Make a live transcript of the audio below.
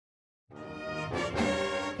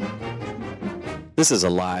This is a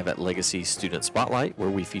live at Legacy Student Spotlight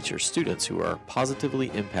where we feature students who are positively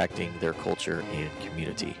impacting their culture and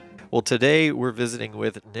community. Well, today we're visiting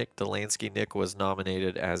with Nick Delansky. Nick was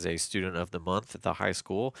nominated as a Student of the Month at the high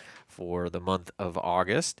school for the month of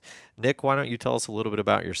August. Nick, why don't you tell us a little bit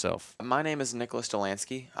about yourself? My name is Nicholas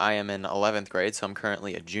Delansky. I am in 11th grade, so I'm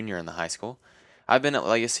currently a junior in the high school. I've been at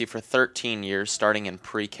Legacy for 13 years, starting in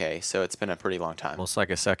pre-K, so it's been a pretty long time. Almost like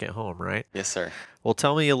a second home, right? Yes, sir. Well,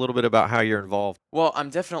 tell me a little bit about how you're involved. Well, I'm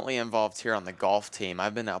definitely involved here on the golf team.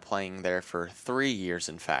 I've been out playing there for 3 years,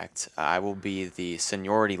 in fact. I will be the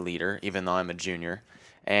seniority leader, even though I'm a junior.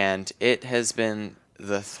 And it has been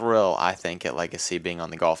the thrill, I think, at Legacy being on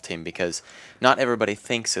the golf team because not everybody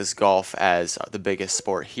thinks of golf as the biggest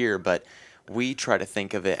sport here, but we try to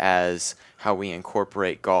think of it as how we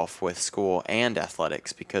incorporate golf with school and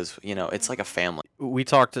athletics because, it's like a family. We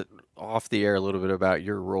talked off the air a little bit about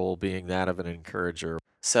your role being that of an encourager.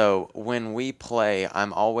 So when we play,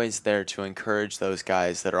 I'm always there to encourage those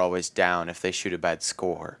guys that are always down if they shoot a bad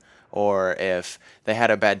score, or if they had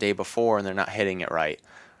a bad day before and they're not hitting it right,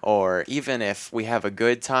 or even if we have a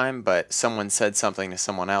good time but someone said something to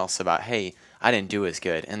someone else about, hey, I didn't do as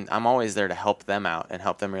good. And I'm always there to help them out and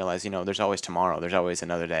help them realize, there's always tomorrow. There's always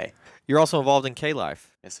another day. You're also involved in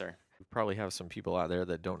K-Life. Yes, sir. We probably have some people out there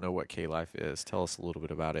that don't know what K-Life is. Tell us a little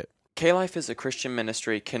bit about it. K-Life is a Christian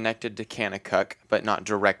ministry connected to Kanakuk, but not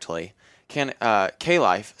directly.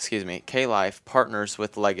 K-Life partners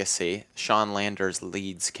with Legacy. Sean Landers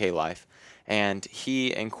leads K-Life, and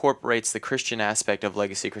he incorporates the Christian aspect of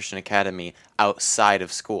Legacy Christian Academy outside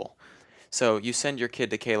of school. So you send your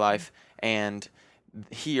kid to K-Life, and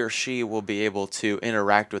he or she will be able to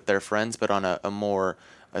interact with their friends, but on a more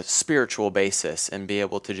spiritual basis and be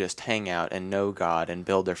able to just hang out and know God and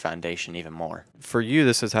build their foundation even more. For you,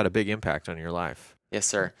 this has had a big impact on your life. Yes,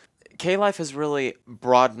 sir. K-Life has really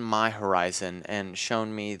broadened my horizon and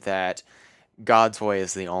shown me that God's way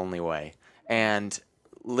is the only way. And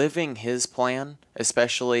living His plan,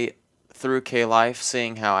 especially through K-Life,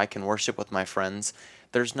 seeing how I can worship with my friends,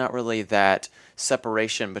 there's not really that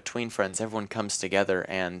separation between friends. Everyone comes together,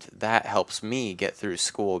 and that helps me get through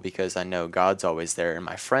school because I know God's always there, and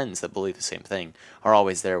my friends that believe the same thing are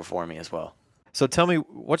always there for me as well. So tell me,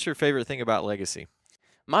 what's your favorite thing about Legacy?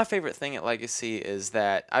 My favorite thing at Legacy is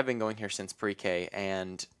that I've been going here since pre-K,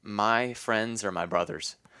 and my friends are my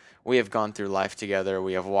brothers. We have gone through life together.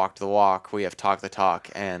 We have walked the walk. We have talked the talk,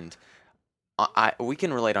 and we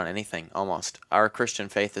can relate on anything almost. Our Christian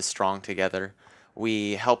faith is strong together.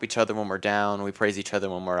 We help each other when we're down. We praise each other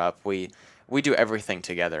when we're up. We do everything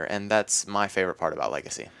together, and that's my favorite part about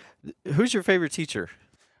Legacy. Who's your favorite teacher?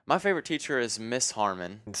 My favorite teacher is Miss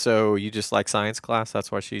Harmon. So you just like science class?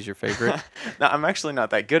 That's why she's your favorite? No, I'm actually not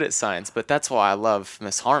that good at science, but that's why I love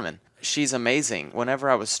Miss Harmon. She's amazing. Whenever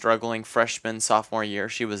I was struggling freshman, sophomore year,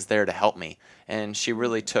 she was there to help me. And she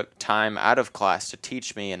really took time out of class to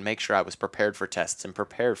teach me and make sure I was prepared for tests and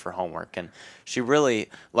prepared for homework. And she really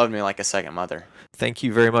loved me like a second mother. Thank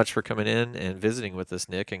you very much for coming in and visiting with us,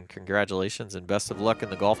 Nick, and congratulations and best of luck in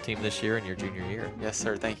the golf team this year and your junior year. Yes,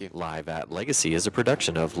 sir. Thank you. Live at Legacy is a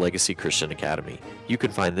production of Legacy Christian Academy. You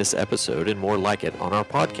can find this episode and more like it on our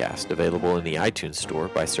podcast, available in the iTunes store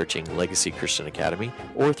by searching Legacy Christian Academy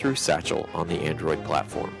or through Satchel on the Android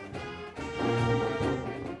platform.